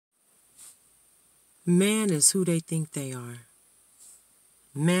Man is who they think they are.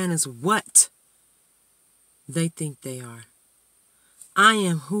 Man is what they think they are. I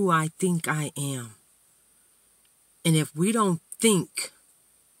am who I think I am. And if we don't think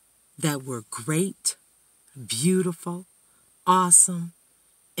that we're great, beautiful, awesome,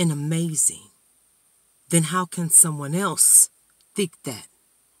 and amazing, then how can someone else think that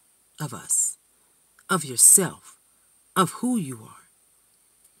of us, of yourself, of who you are?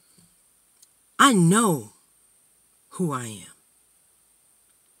 I know who I am.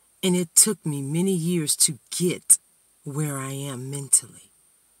 And it took me many years to get where I am mentally.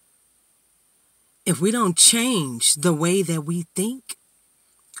 If we don't change the way that we think,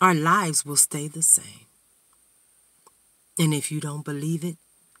 our lives will stay the same. And if you don't believe it,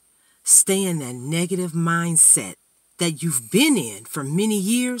 stay in that negative mindset that you've been in for many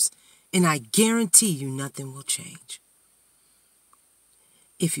years, and I guarantee you nothing will change.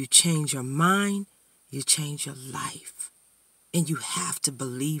 If you change your mind, you change your life. And you have to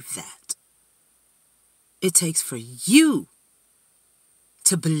believe that. It takes for you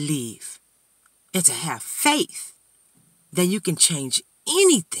to believe and to have faith that you can change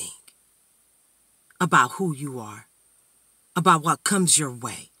anything about who you are, about what comes your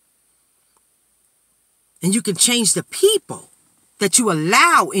way. And you can change the people that you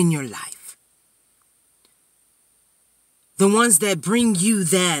allow in your life. The ones that bring you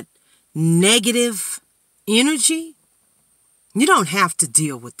that negative energy, you don't have to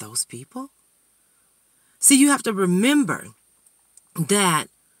deal with those people. See, you have to remember that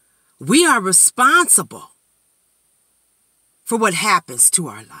we are responsible for what happens to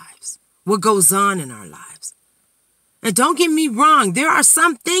our lives, what goes on in our lives. And don't get me wrong, there are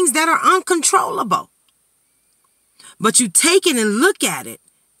some things that are uncontrollable. But you take it and look at it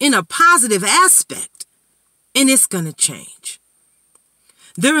in a positive aspect, and it's going to change.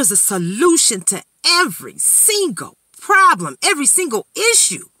 There is a solution to every single problem, every single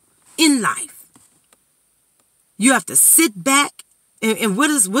issue in life. You have to sit back, and what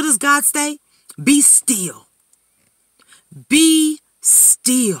does God say? Be still. Be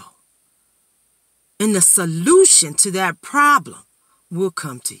still. And the solution to that problem will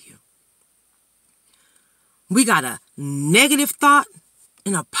come to you. We got a negative thought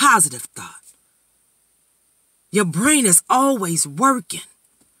and a positive thought. Your brain is always working.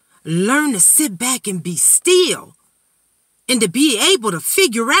 Learn to sit back and be still and to be able to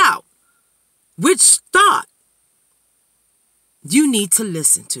figure out which thought you need to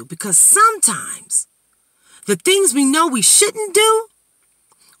listen to. Because sometimes the things we know we shouldn't do,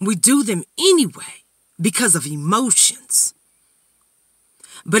 we do them anyway because of emotions.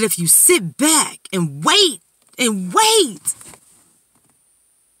 But if you sit back and wait,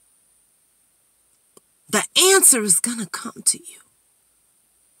 the answer is going to come to you.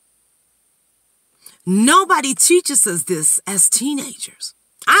 Nobody teaches us this as teenagers.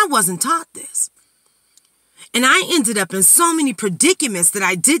 I wasn't taught this. And I ended up in so many predicaments that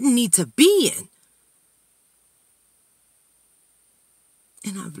I didn't need to be in.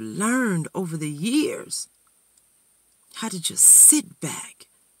 And I've learned over the years how to just sit back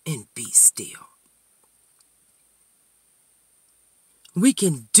and be still. We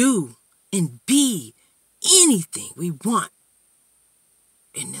can do and be anything we want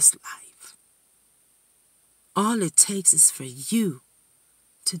in this life. All it takes is for you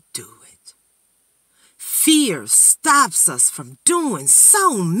to do it. Fear stops us from doing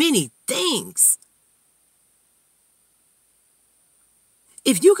so many things.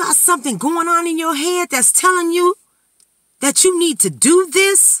 If you got something going on in your head that's telling you that you need to do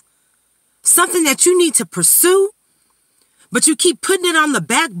this, something that you need to pursue, but you keep putting it on the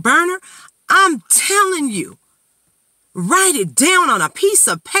back burner, I'm telling you, write it down on a piece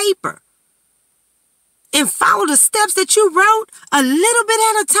of paper and follow the steps that you wrote a little bit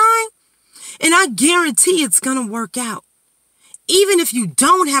at a time, and I guarantee it's going to work out. Even if you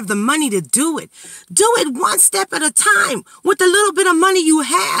don't have the money to do it one step at a time with the little bit of money you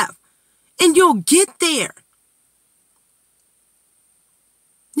have, and you'll get there.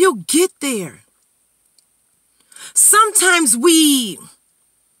 You'll get there. Sometimes we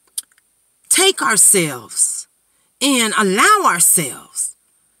take ourselves and allow ourselves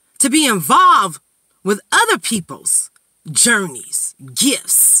to be involved with other people's journeys,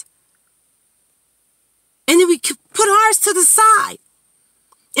 gifts. And then we put ours to the side.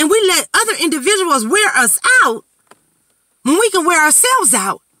 And we let other individuals wear us out when we can wear ourselves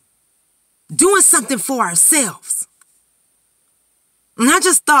out doing something for ourselves. And I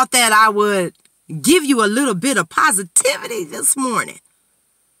just thought that I would give you a little bit of positivity this morning.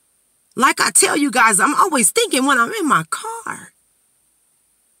 Like I tell you guys, I'm always thinking when I'm in my car.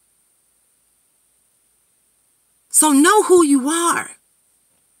 So know who you are.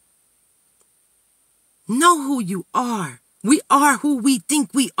 Know who you are. We are who we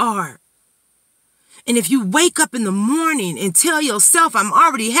think we are. And if you wake up in the morning and tell yourself, I'm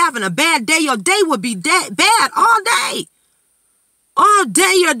already having a bad day, your day would be bad all day. All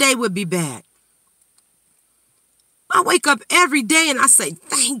day your day would be bad. I wake up every day and I say,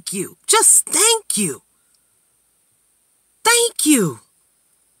 thank you. Just thank you. Thank you.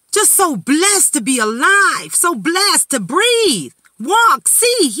 Just so blessed to be alive. So blessed to breathe, walk,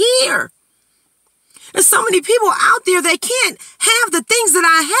 see, hear. There's so many people out there that can't have the things that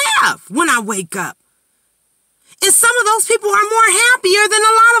I have when I wake up. And some of those people are more happier than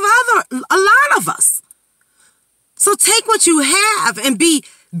a lot of us. So take what you have and be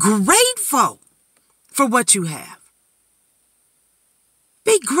grateful for what you have.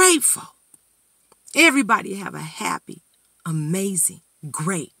 Be grateful. Everybody have a happy, amazing,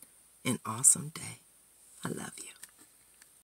 great, and awesome day. I love you.